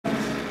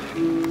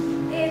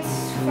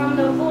from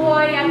the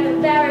boy at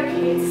the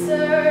barricade,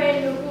 sir,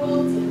 and you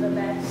will do the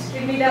best.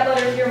 Give me that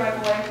letter here, my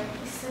boy.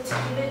 He said to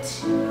give it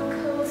to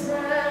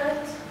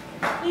Cosette.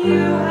 You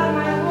have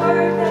my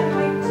word that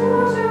my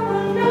daughter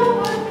will know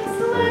what this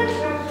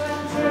letter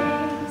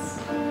contains.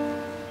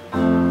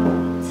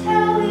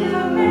 Tell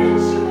your man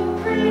she will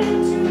bring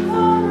it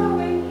tomorrow,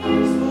 and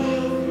here's what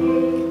it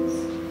is.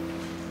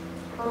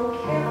 Oh,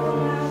 careful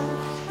now,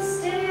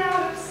 stay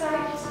out of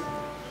sight.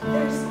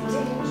 There's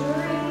danger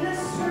in the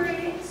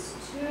streets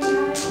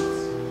tonight.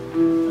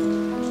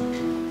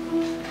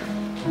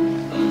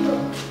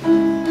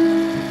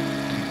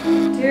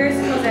 Dearest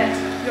Cosette,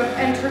 you have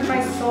entered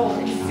my soul,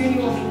 and soon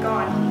you will be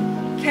gone.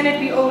 Can it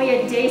be only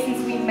a day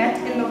since we met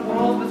and the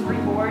world was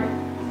reborn?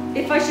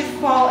 If I should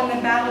fall in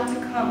the battle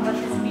to come, let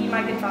this be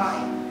my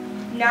goodbye.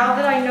 Now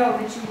that I know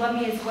that you love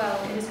me as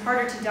well, it is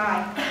harder to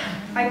die.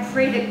 I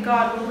pray that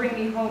God will bring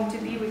me home to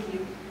be with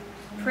you.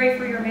 Pray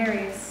for your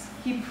Marius.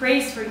 He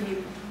prays for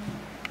you.